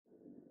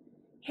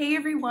Hey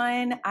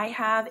everyone, I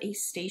have a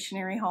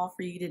stationery haul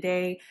for you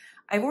today.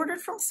 I've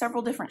ordered from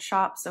several different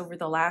shops over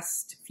the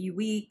last few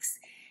weeks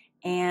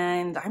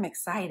and I'm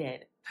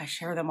excited to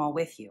share them all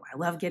with you. I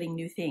love getting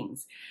new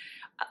things.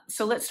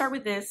 So let's start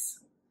with this.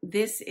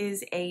 This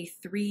is a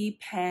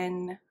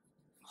 3-pen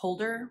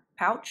holder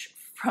pouch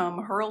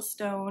from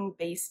Hurlestone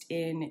based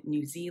in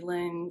New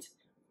Zealand.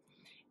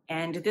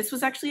 And this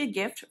was actually a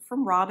gift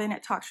from Robin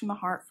at Talks from the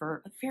Heart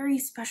for a very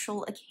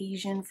special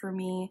occasion for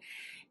me.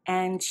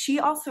 And she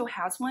also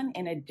has one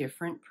in a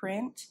different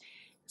print.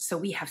 So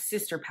we have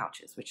sister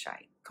pouches, which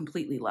I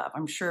completely love.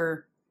 I'm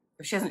sure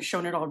if she hasn't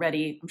shown it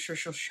already, I'm sure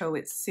she'll show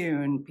it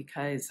soon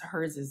because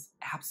hers is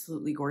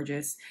absolutely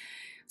gorgeous.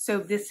 So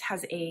this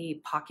has a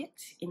pocket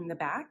in the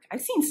back.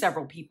 I've seen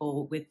several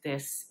people with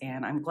this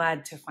and I'm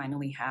glad to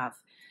finally have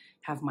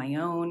my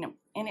own.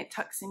 And it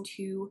tucks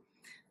into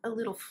a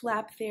little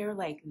flap there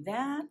like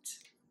that.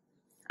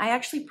 I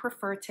actually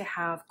prefer to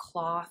have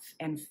cloth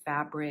and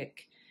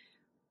fabric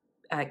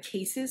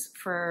cases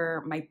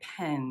for my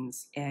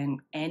pens and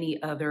any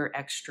other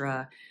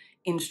extra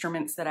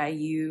instruments that I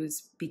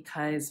use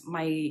because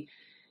my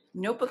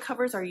notebook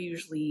covers are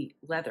usually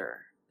leather.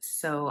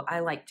 So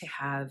I like to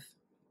have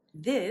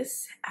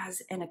this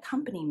as an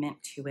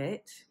accompaniment to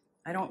it.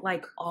 I don't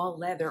like all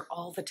leather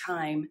all the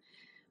time,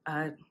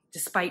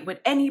 despite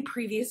what any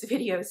previous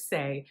videos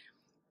say.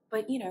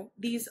 But you know,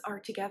 these are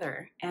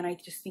together and I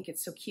just think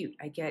it's so cute.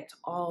 I get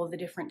all the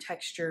different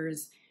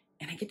textures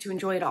and I get to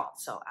enjoy it all.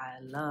 So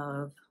I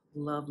love,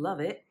 love, love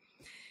it.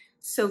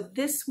 So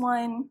this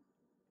one,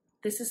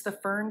 this is the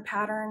Fern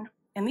pattern.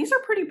 And these are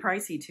pretty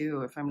pricey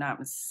too, if I'm not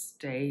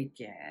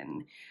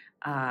mistaken.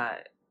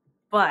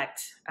 But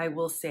I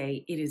will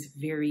say it is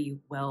very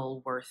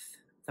well worth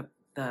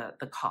the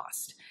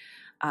cost.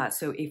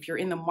 So if you're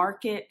in the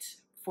market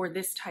for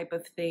this type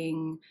of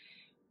thing,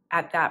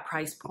 at that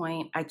price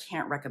point, I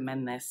can't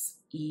recommend this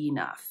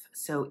enough.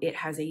 So it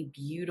has a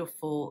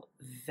beautiful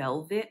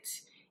velvet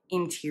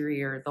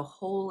interior. The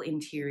whole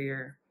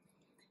interior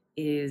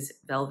is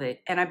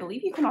velvet. And I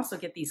believe you can also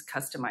get these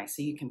customized.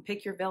 So you can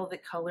pick your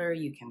velvet color,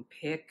 you can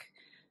pick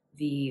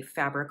the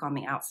fabric on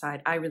the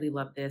outside. I really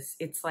love this.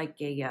 It's like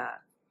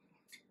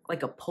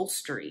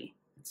upholstery.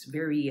 It's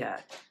very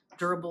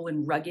durable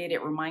and rugged.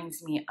 It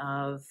reminds me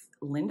of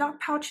Lindop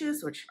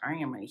pouches, which I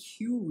am a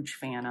huge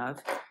fan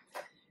of.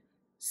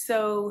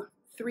 So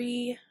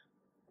 3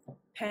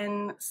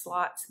 pen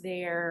slots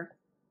there.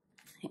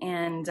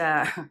 And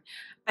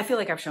I feel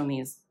like I've shown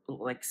these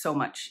like so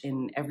much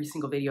in every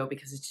single video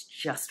because it's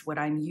just what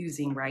I'm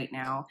using right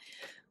now.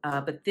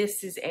 But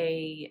this is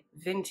a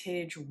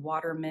vintage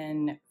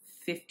Waterman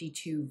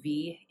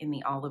 52V in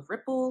the olive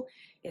ripple.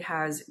 It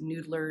has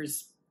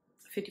Noodler's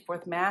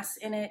 54th Mass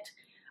in it.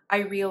 I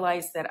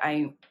realize that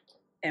I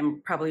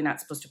am probably not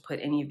supposed to put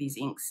any of these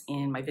inks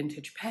in my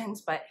vintage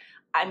pens, but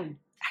I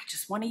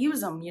just want to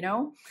use them, you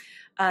know?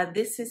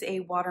 This is a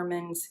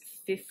Waterman's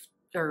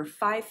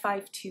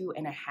 552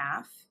 and a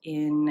half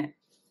in,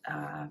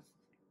 I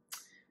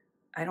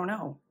don't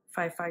know,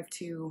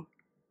 552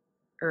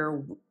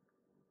 or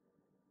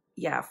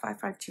yeah,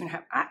 552 and a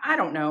half. I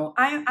don't know.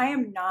 I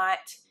am not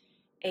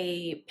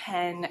a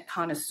pen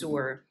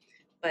connoisseur,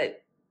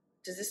 but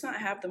does this not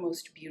have the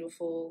most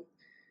beautiful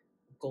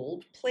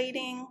gold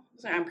plating?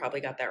 I probably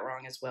got that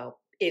wrong as well.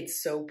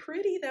 It's so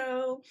pretty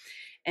though.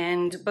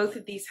 And both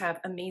of these have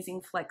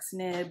amazing flex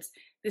nibs.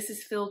 This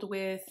is filled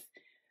with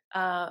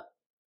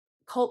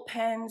Colt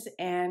pens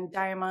and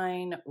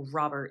Diamine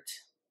Robert,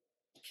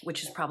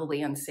 which is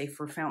probably unsafe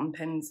for fountain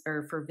pens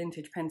or for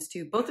vintage pens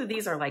too. Both of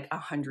these are like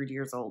 100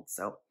 years old.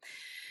 So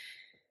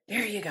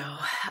there you go.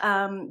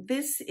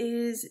 This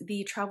is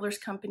the Travelers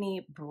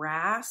Company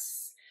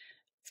Brass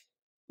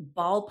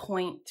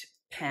Ballpoint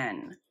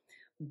pen.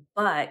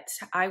 But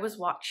I was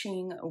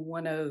watching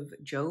one of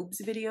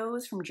Job's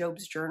videos from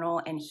Job's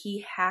Journal and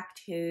he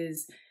hacked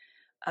his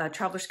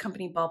Travelers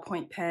Company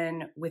ballpoint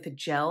pen with a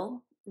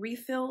gel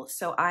refill.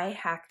 So I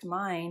hacked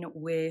mine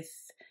with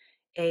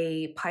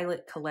a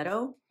Pilot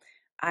Coleto.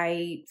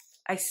 I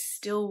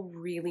still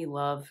really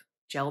love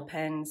gel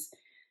pens.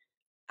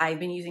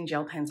 I've been using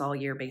gel pens all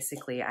year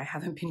basically. I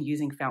haven't been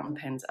using fountain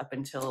pens up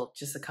until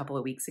just a couple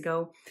of weeks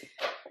ago.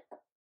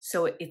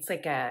 So it's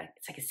like a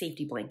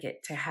safety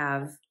blanket to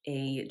have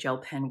a gel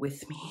pen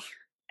with me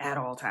at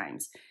all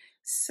times.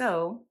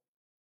 So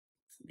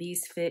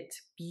these fit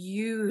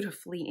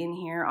beautifully in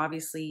here.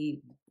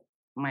 Obviously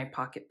my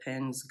pocket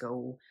pens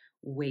go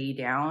way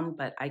down,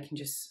 but I can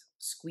just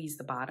squeeze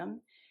the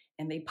bottom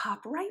and they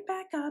pop right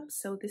back up.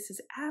 So this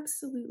is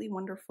absolutely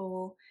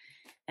wonderful.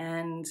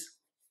 And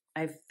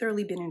I've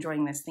thoroughly been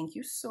enjoying this. Thank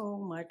you so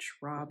much,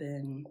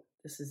 Robin.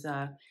 This is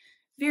a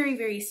very,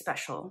 very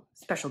special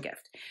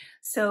gift.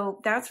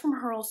 So that's from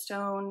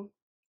Hurlestone.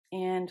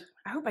 And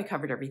I hope I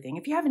covered everything.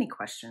 If you have any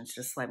questions,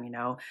 just let me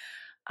know.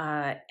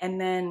 And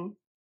then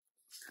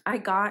I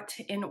got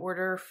an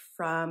order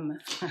from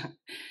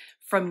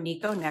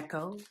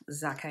Niconeco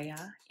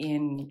Zakkaya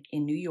in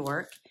New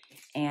York.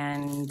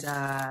 And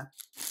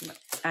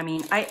I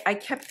mean, I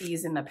kept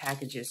these in the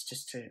packages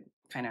just to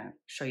kind of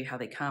show you how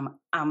they come.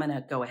 I'm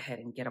gonna go ahead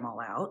and get them all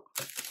out.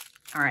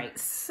 All right,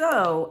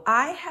 so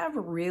I have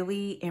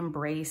really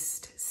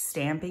embraced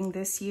stamping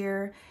this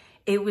year.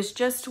 It was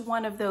just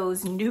one of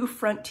those new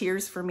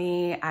frontiers for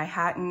me. I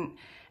hadn't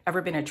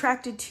ever been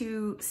attracted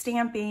to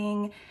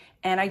stamping,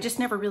 and I just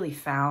never really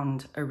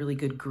found a really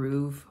good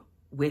groove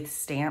with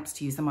stamps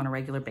to use them on a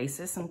regular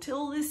basis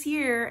until this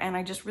year, and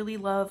I just really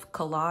love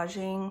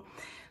collaging.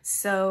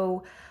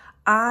 So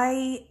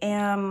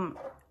I'm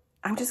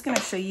just gonna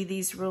show you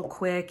these real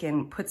quick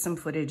and put some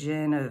footage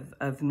in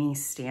of me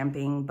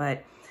stamping,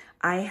 but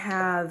I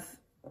have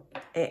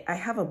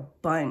a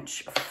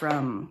bunch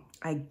from,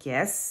 I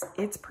guess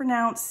it's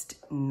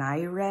pronounced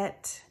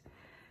Nyret.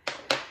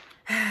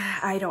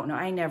 I don't know,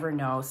 I never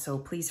know, so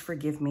please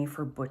forgive me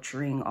for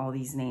butchering all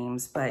these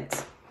names,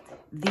 but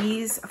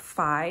these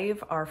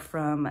 5 are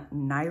from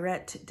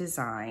Nyret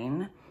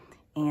Design,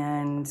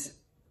 and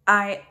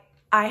I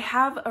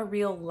have a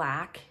real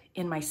lack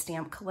in my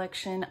stamp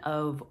collection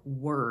of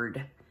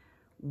word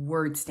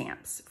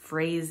stamps,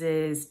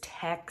 phrases,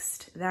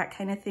 text, that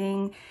kind of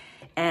thing.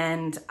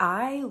 And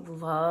I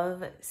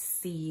love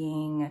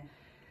seeing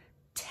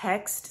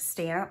text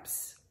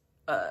stamps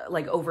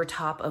like over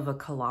top of a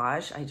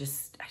collage. I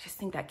just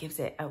think that gives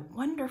it a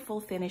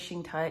wonderful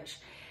finishing touch.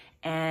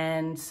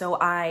 And so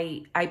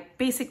I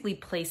basically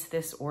placed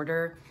this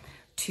order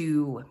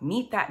to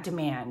meet that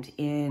demand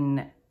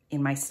in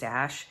my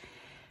stash.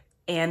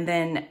 And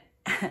then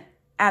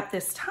at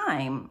this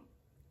time,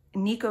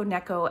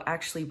 Niconeco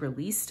actually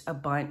released a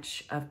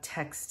bunch of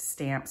text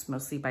stamps,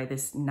 mostly by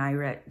this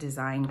Nyret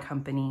design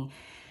company.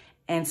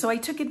 And so I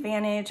took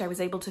advantage. I was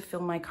able to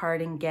fill my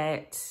cart and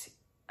get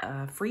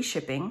free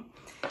shipping.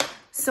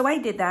 So I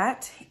did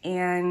that,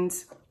 and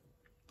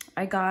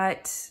I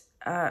got,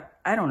 I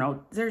don't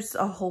know, there's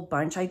a whole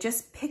bunch. I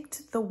just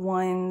picked the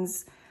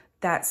ones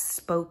that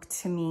spoke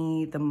to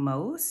me the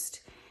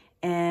most.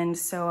 And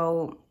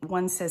so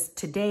one says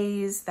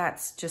today's,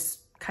 that's just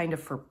kind of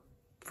for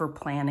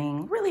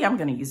planning. Really, I'm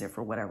gonna use it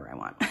for whatever I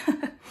want.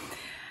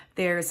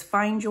 There's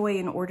find joy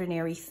in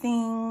ordinary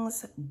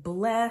things,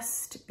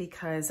 blessed,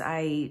 because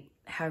I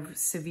have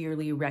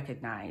severely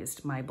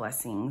recognized my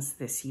blessings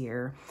this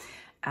year.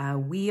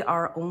 We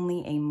are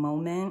only a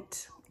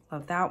moment,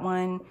 love that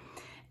one.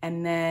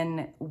 And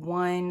then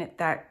one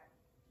that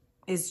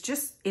is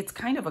just, it's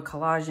kind of a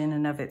collage in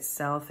and of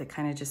itself. It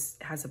kind of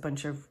just has a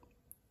bunch of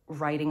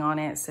writing on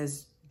it. It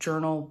says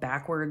journal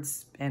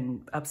backwards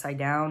and upside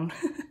down.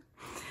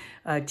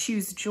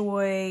 Choose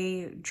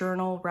joy,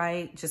 journal,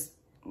 right? Just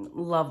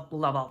love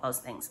all those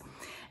things.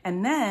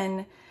 And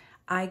then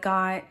I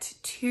got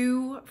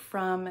 2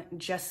 from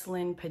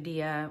Jesslynn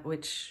Padilla,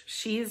 which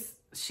she's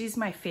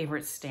my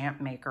favorite stamp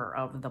maker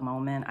of the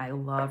moment. I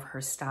love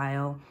her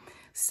style.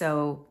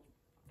 So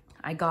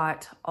I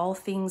got All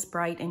Things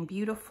Bright and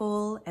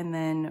Beautiful, and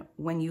then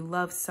When You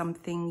Love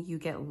Something, You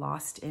Get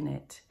Lost in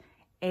It.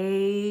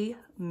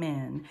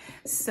 Amen.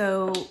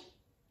 So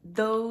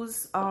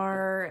those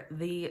are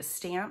the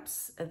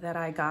stamps that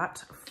I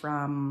got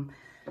from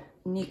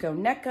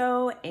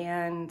Niconeco,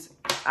 and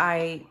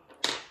I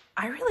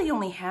really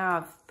only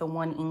have the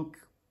 1 ink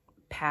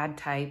pad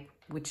type,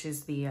 which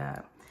is the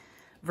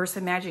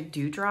Versa Magic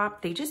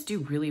Dewdrop. They just do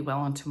really well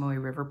on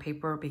Tomoe River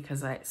paper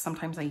because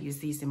sometimes I use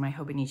these in my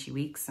Hobonichi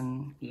weeks,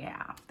 and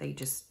yeah, they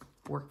just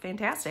work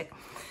fantastic.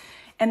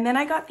 And then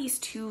I got these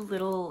 2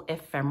 little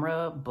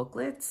ephemera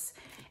booklets,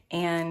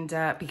 and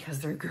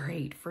because they're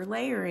great for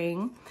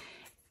layering,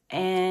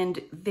 and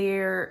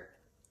they're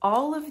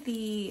all of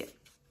the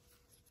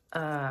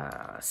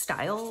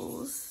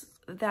styles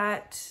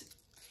that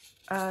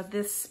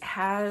this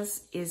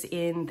has is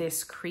in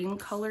this cream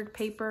colored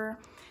paper,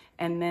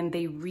 and then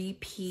they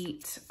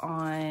repeat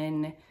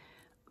on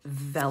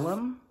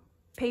vellum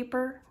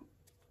paper,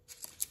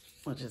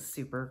 which is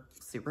super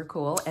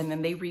cool. And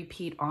then they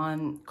repeat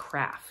on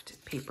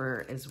craft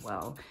paper as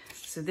well.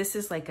 So this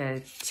is like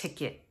a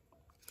ticket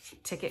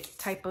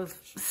type of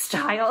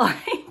style,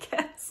 I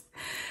guess.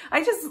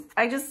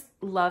 I just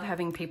love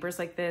having papers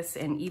like this,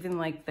 and even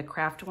like the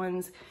craft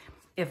ones.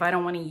 If I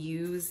don't want to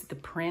use the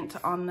print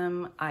on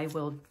them, I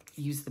will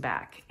use the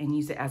back and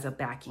use it as a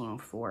backing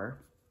for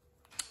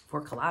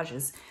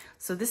collages.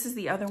 So this is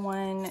the other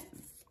one.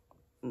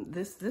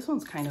 This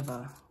one's kind of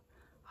a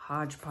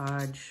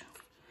hodgepodge.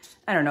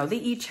 I don't know. They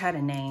each had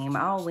a name.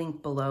 I'll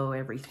link below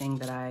everything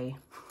that I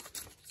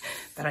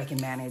can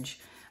manage.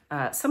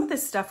 Some of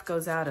this stuff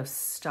goes out of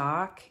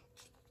stock,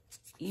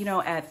 you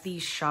know, at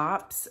these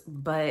shops,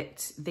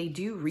 but they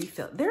do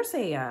refill. There's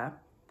a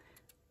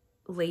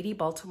Lady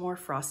Baltimore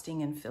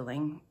frosting and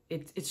filling.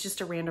 It's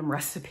just a random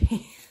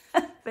recipe.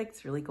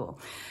 That's really cool.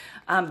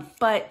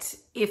 But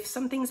if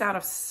something's out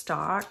of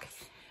stock,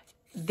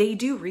 they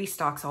do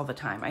restocks all the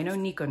time. I know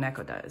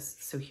Niconeco does.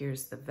 So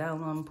here's the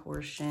vellum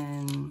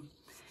portion.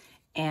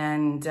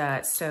 And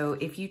so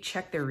if you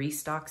check the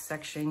restock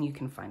section, you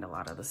can find a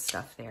lot of the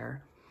stuff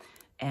there.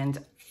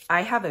 And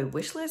I have a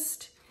wish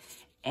list.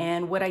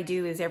 And what I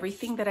do is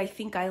everything that I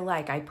think I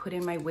like, I put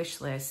in my wish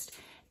list,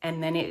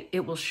 and then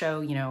it will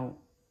show, you know,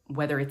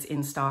 whether it's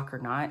in stock or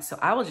not. So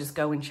I will just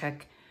go and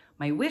check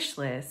my wish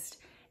list,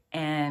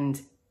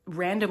 and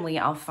randomly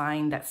I'll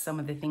find that some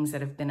of the things that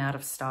have been out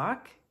of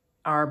stock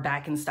are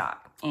back in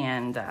stock.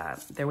 And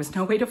there was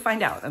no way to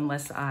find out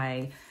unless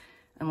I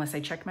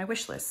checked my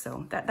wish list.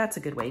 So that's a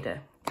good way to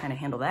kind of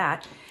handle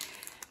that.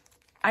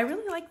 I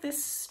really like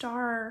this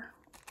star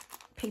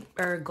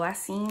paper,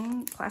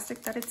 glassine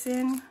plastic that it's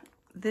in.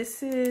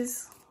 This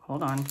is,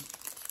 hold on.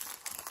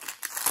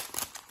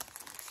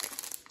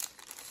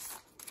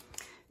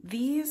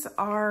 These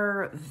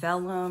are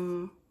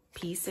vellum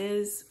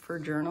pieces for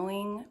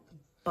journaling,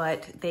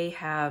 but they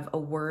have a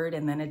word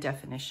and then a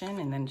definition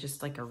and then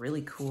just like a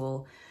really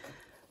cool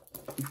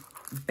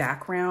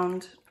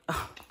background.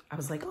 Oh, I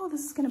was like, oh,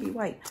 this is gonna be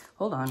white.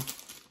 Hold on.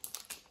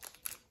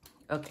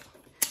 Okay.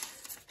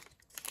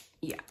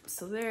 Yeah,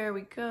 so there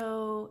we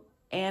go.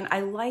 And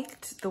I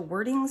liked the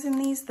wordings in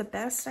these the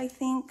best, I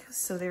think.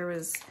 So there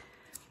was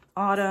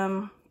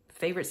autumn,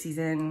 favorite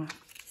season,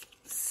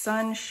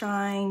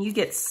 sunshine. You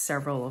get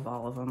several of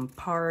all of them.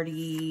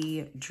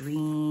 Party,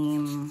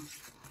 dream,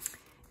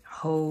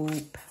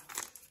 hope,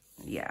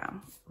 yeah,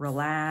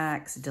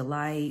 relax,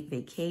 delight,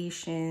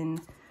 vacation,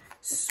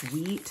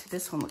 sweet.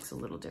 This one looks a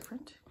little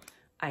different.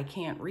 I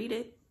can't read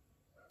it,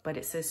 but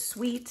it says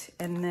sweet,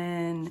 and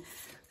then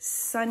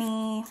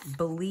sunny,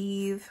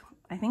 believe.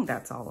 I think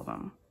that's all of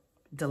them.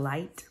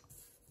 Delight.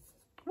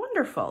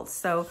 Wonderful.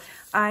 So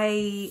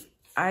I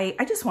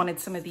just wanted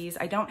some of these.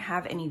 I don't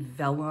have any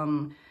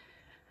vellum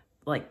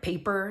like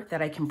paper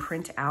that I can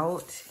print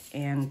out,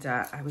 and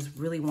I was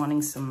really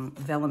wanting some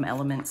vellum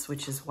elements,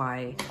 which is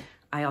why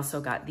I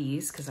also got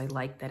these, because I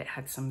liked that it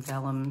had some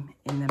vellum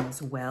in them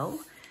as well.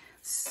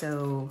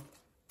 So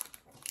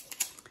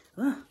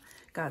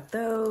got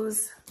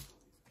those.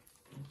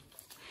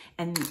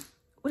 And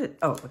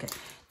oh, okay.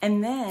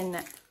 And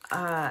then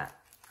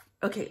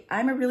okay,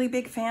 I'm a really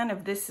big fan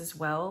of this as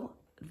well,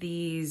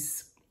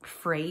 these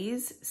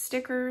phrase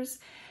stickers.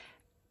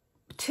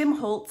 Tim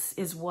Holtz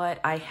is what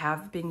I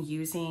have been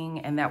using,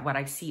 and that what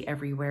I see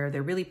everywhere.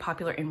 They're really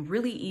popular and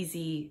really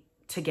easy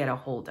to get a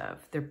hold of.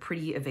 They're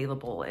pretty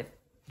available at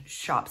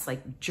shops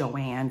like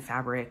Joann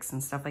Fabrics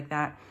and stuff like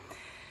that.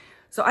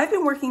 So I've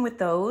been working with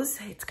those.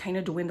 It's kind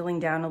of dwindling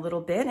down a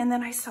little bit. And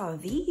then I saw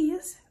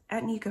these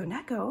at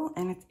Niconeco,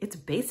 and it's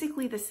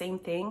basically the same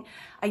thing.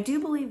 I do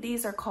believe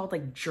these are called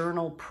like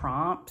journal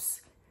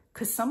prompts,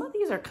 because some of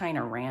these are kind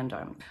of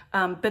random.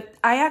 But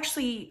I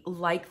actually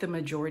like the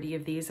majority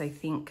of these. I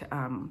think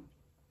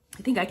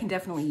I can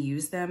definitely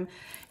use them.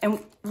 And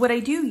what I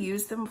do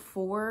use them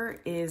for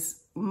is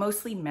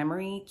mostly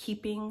memory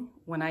keeping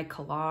when I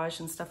collage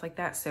and stuff like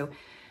that. So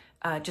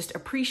just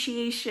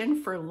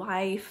appreciation for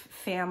life,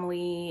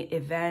 family,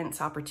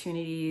 events,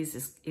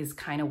 opportunities is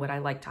kind of what I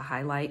like to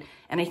highlight.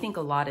 And I think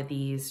a lot of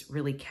these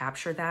really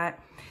capture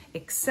that,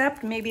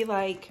 except maybe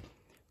like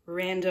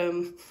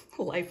random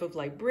life of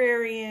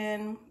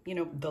librarian, you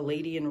know, the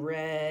lady in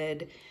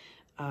red,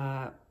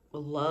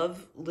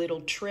 love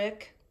little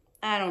trick.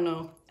 I don't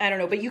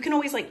know, but you can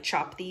always like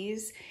chop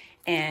these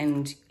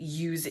and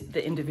use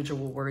the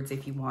individual words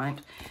if you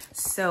want.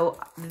 So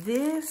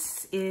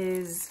this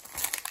is,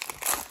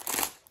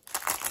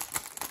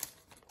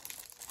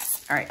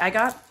 all right,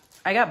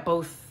 I got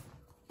both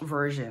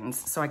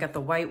versions. So I got the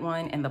white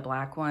one and the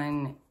black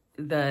one.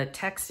 The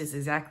text is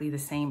exactly the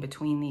same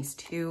between these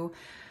two,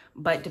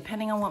 but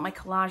depending on what my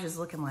collage is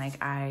looking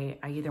like, I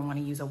either want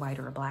to use a white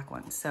or a black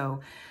one.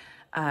 So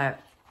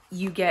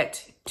you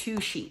get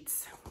 2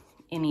 sheets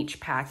in each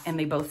pack, and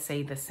they both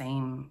say the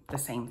same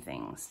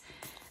things.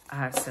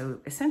 So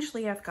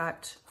essentially I've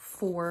got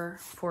four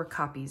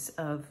copies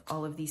of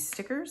all of these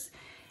stickers.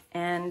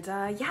 And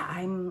yeah,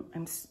 I'm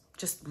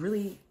just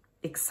really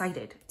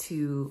excited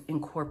to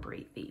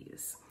incorporate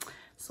these.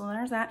 So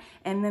there's that.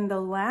 And then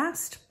the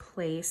last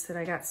place that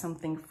I got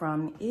something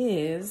from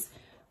is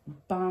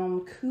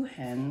Baum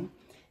Kuchen.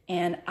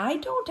 And I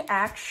don't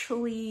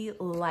actually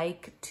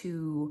like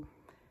to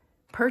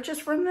purchase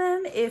from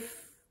them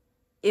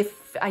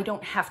if I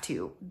don't have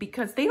to,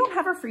 because they don't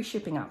have a free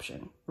shipping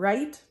option,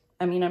 right?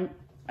 I mean,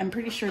 I'm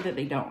pretty sure that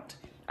they don't.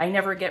 I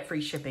never get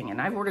free shipping,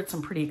 and I've ordered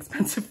some pretty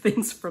expensive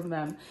things from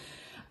them.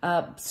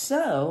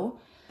 So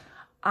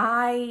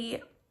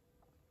okay,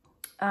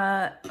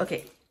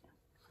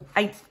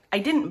 I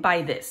didn't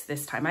buy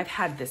this time. I've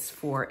had this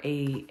for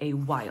a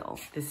while.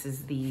 This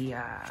is the,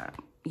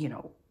 you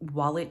know,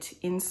 wallet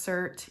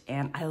insert,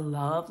 and I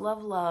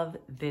love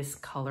this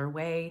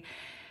colorway.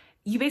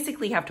 You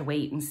basically have to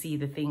wait and see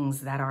the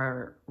things that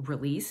are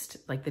released,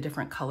 like the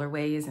different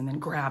colorways, and then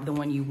grab the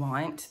one you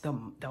want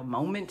the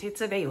moment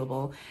it's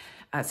available.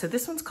 So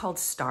this one's called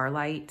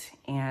Starlight,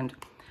 and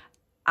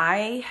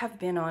I have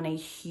been on a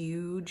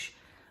huge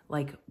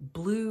like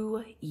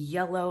blue,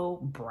 yellow,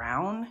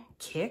 brown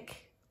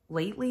kick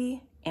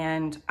lately,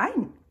 and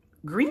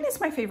green is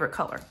my favorite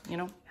color, you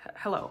know,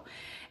 hello.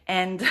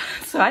 And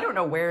so I don't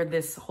know where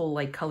this whole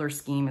like color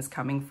scheme is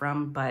coming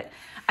from, but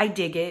I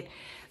dig it.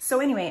 So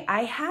anyway,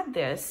 I had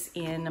this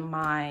in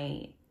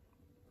my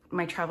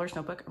traveler's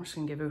notebook. I'm just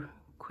gonna give a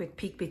quick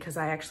peek because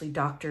I actually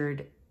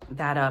doctored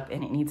that up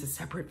and it needs a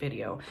separate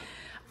video.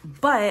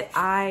 But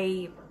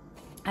I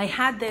I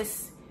had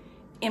this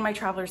in my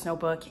traveler's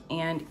notebook,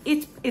 and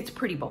it's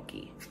pretty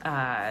bulky.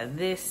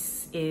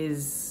 This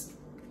is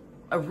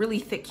a really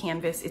thick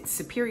canvas. It's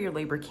superior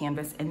labor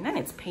canvas, and then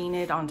it's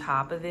painted on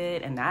top of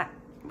it, and that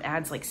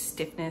adds like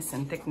stiffness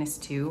and thickness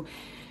too.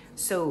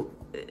 So,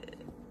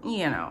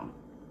 you know,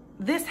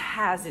 this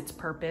has its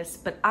purpose,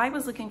 but I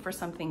was looking for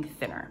something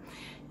thinner.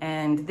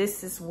 And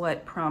this is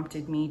what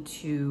prompted me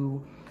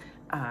to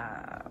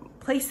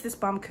place this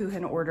Baum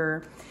Kuchen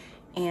order.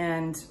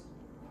 And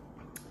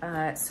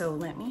so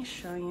let me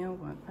show you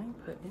what I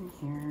put in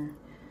here.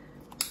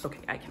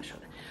 Okay, I can show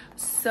that.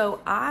 So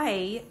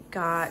I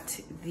got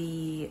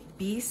the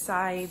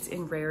B-Sides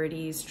and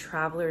Rarities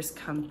Travelers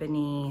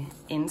Company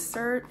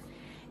insert,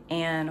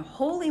 and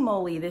holy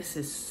moly, this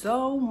is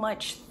so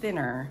much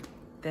thinner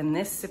than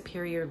this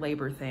superior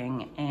labor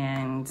thing,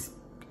 and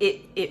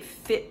it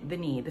fit the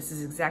need. This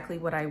is exactly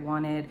what I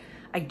wanted.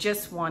 I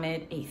just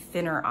wanted a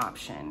thinner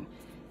option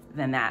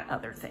than that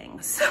other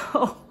thing.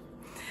 So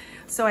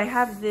I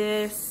have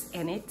this,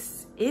 and it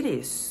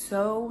is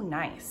so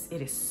nice.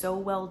 It is so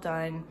well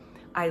done.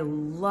 I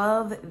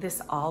love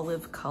this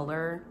olive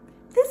color.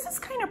 This is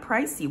kind of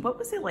pricey. What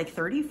was it, like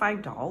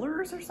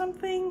 $35 or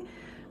something?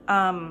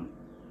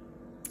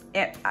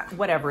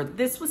 Whatever.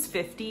 This was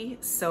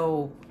 $50,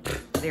 so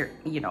there,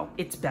 you know,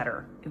 it's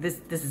better. This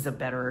is a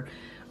better,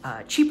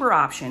 cheaper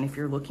option if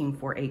you're looking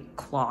for a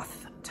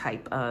cloth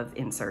type of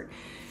insert.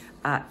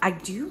 I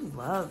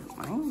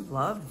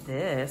love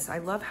this. I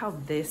love how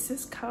this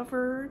is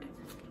covered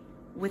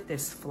with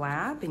this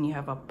flap, and you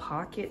have a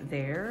pocket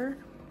there.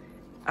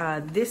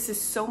 This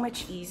is so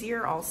much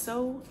easier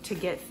also to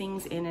get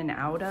things in and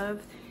out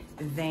of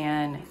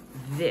than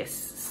this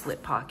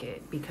slip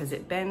pocket, because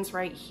it bends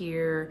right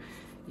here.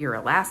 Your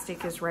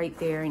elastic is right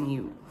there,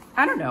 and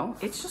I don't know,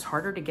 it's just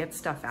harder to get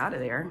stuff out of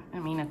there. I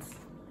mean,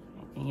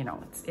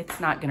 it's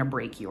not gonna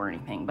break you or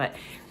anything, but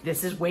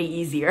this is way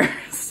easier.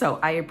 So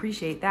I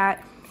appreciate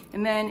that.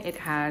 And then it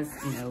has,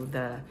 you know,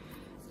 the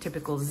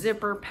typical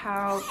zipper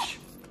pouch,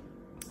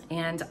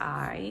 and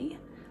I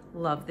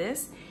love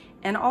this.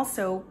 And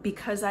also,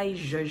 because I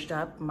zhuzhed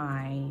up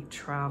my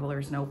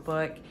traveler's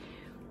notebook,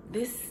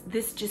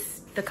 this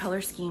just, the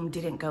color scheme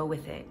didn't go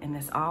with it, and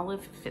this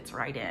olive fits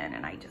right in,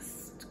 and I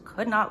just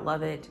could not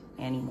love it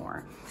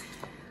anymore.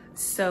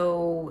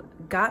 So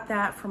got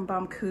that from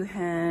Baum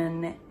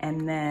Kuchen,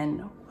 and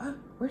then, oh,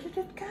 where did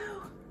it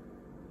go?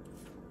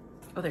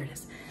 Oh, there it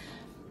is.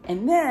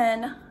 And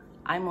then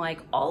I'm like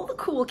all the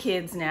cool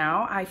kids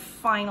now. I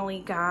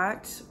finally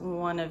got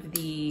one of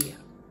the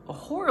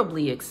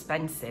horribly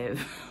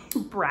expensive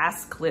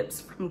brass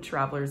clips from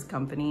Traveler's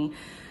Company.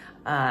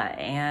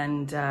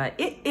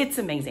 It's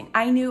amazing.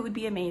 I knew it would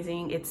be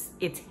amazing.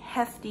 It's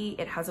hefty.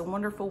 It has a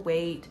wonderful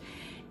weight.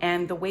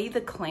 And the way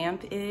the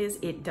clamp is,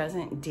 it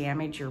doesn't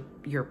damage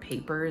your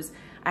papers.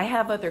 I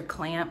have other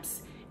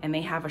clamps, and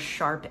they have a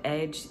sharp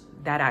edge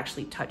that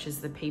actually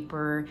touches the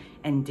paper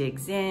and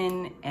digs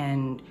in,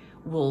 and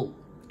will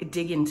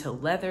dig into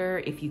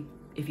leather if you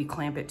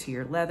clamp it to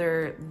your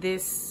leather.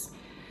 This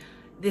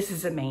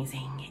is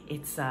amazing.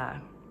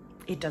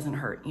 It doesn't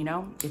hurt, you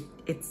know?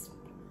 It's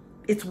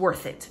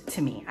worth it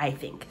to me, I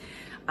think.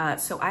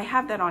 So I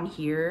have that on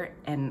here,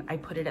 and I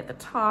put it at the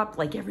top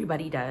like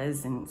everybody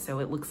does, and so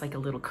it looks like a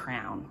little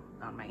crown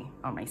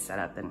on my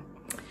setup. And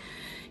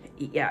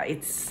yeah,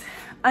 it's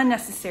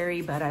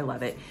unnecessary, but I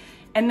love it.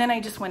 And then I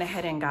just went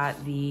ahead and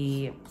got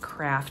the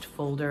craft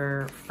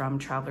folder from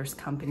Traveler's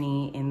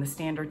Company in the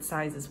standard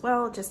size as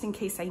well, just in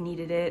case I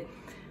needed it.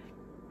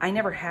 I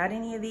never had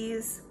any of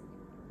these.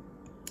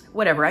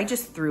 Whatever, I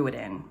just threw it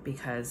in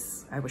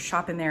because I was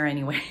shopping there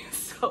anyway.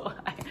 So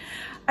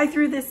I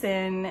threw this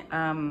in.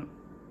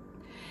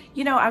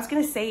 You know, I was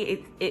gonna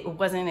say it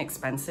wasn't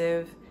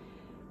expensive.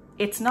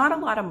 It's not a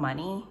lot of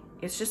money.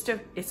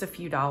 It's a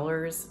few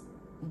dollars.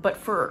 But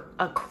for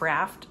a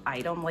craft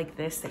item like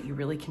this that you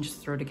really can just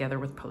throw together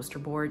with poster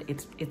board,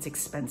 it's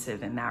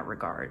expensive in that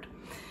regard.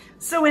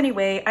 So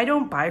anyway, I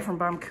don't buy from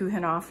Baum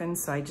Kuchen often,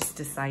 so I just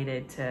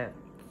decided to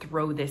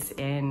throw this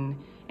in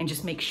and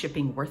just make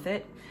shipping worth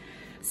it.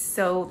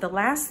 So the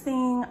last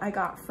thing I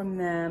got from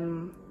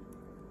them,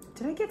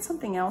 did I get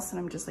something else and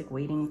I'm just like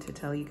waiting to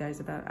tell you guys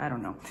about? I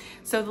don't know.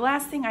 So the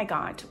last thing I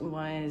got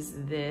was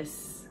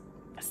this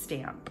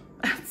stamp.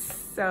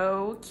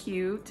 So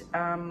cute.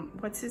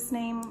 What's his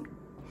name?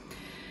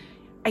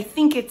 I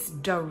think it's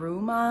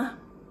Daruma,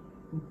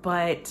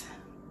 but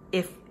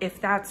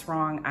if that's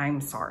wrong, I'm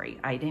sorry.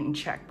 I didn't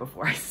check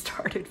before I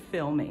started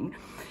filming.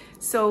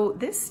 So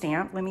this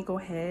stamp, let me go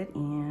ahead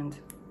and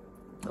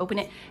open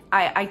it.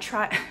 I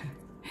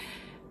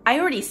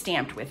already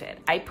stamped with it.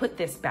 I put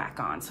this back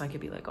on so I could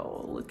be like,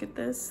 oh, look at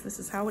this. This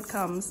is how it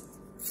comes.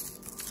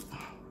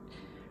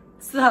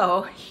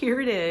 So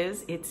here it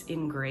is. It's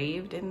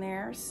engraved in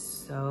there.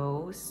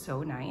 So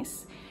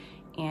nice.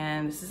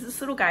 And this is this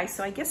little guy.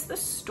 So I guess the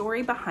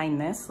story behind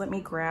this, let me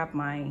grab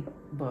my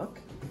book.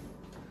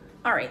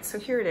 All right, so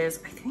here it is.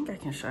 I think I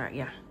can show it.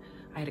 Yeah,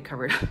 I had it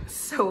covered.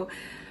 So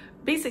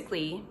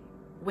basically,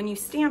 when you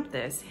stamp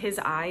this, his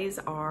eyes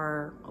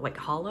are like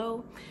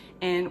hollow.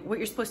 And what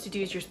you're supposed to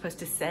do is you're supposed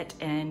to set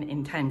an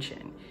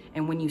intention.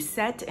 And when you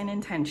set an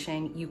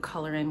intention, you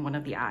color in one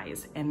of the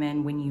eyes. And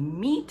then when you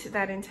meet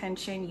that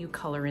intention, you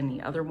color in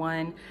the other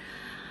one.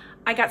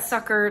 I got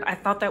suckered. I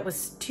thought that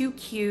was too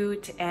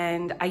cute.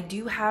 And I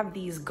do have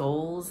these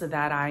goals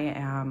that I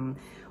am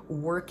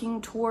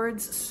working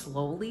towards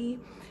slowly.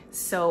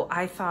 So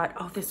I thought,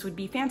 oh, this would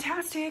be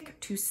fantastic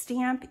to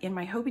stamp in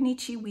my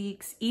Hobonichi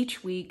weeks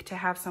each week, to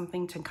have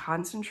something to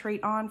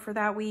concentrate on for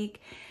that week.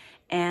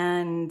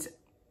 And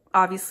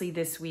obviously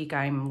this week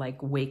I'm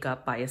like wake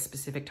up by a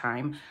specific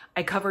time.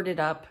 I covered it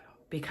up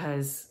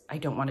because I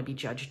don't want to be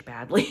judged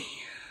badly.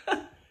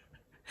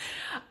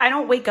 I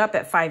don't wake up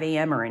at 5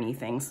 a.m. or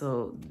anything.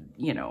 So,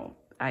 you know,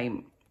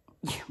 I'm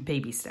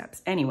baby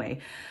steps.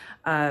 Anyway,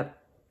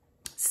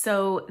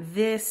 so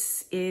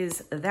this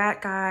is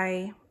that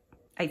guy.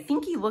 I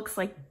think he looks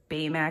like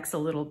Baymax a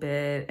little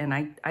bit, and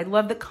I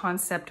love the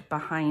concept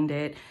behind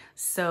it.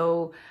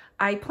 So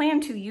I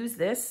plan to use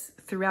this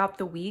throughout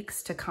the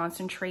weeks to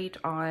concentrate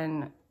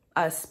on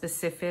a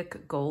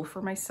specific goal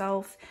for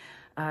myself,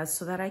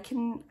 so that I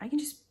can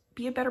just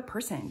be a better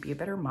person, be a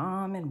better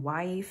mom and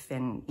wife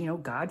and, you know,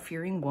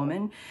 God-fearing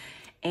woman.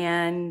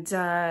 And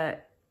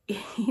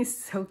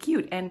he's so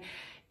cute. And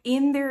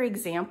in their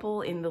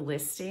example in the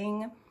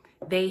listing,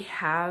 they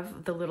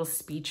have the little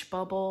speech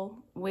bubble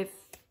with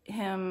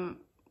him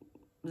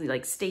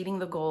like stating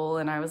the goal,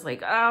 and I was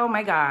like, oh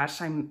my gosh,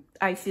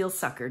 I feel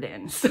suckered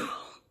in.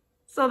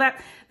 So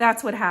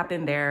that's what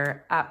happened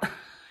there.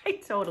 I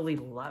totally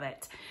love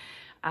it.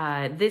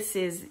 This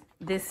is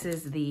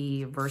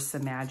the Versa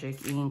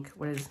Magic ink.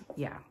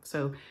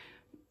 So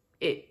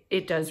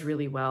it does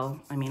really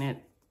well. I mean,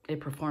 it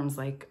performs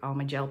like all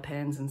my gel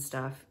pens and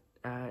stuff.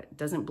 It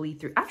doesn't bleed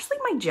through. Actually,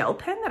 my gel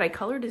pen that I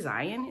color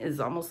design is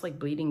almost like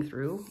bleeding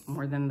through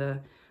more than the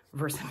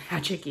Versa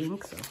Magic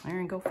ink. So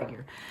there you go,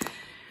 figure.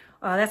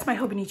 That's my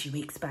Hobonichi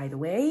weeks, by the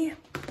way.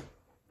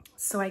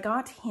 So I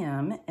got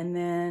him, and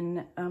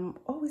then,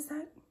 oh, is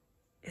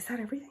that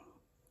everything?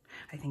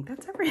 I think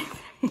that's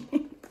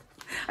everything.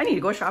 I need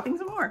to go shopping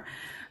some more.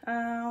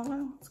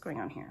 Well, what's going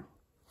on here?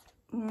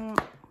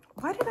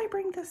 Why did I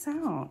bring this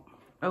out?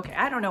 Okay,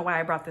 I don't know why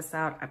I brought this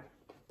out.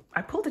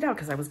 I pulled it out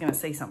because I was going to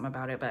say something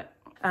about it, but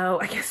oh,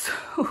 I guess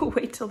we'll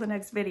wait till the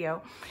next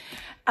video.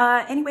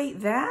 Anyway,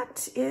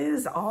 that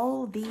is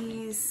all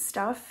the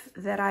stuff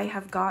that I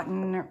have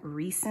gotten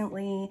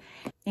recently.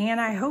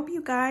 And I hope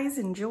you guys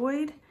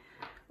enjoyed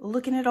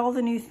looking at all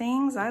the new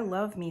things. I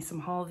love me some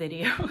haul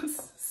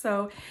videos.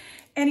 So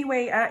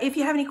anyway, if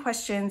you have any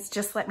questions,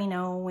 just let me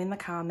know in the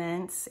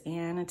comments.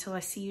 And until I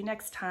see you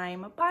next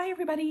time, bye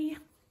everybody.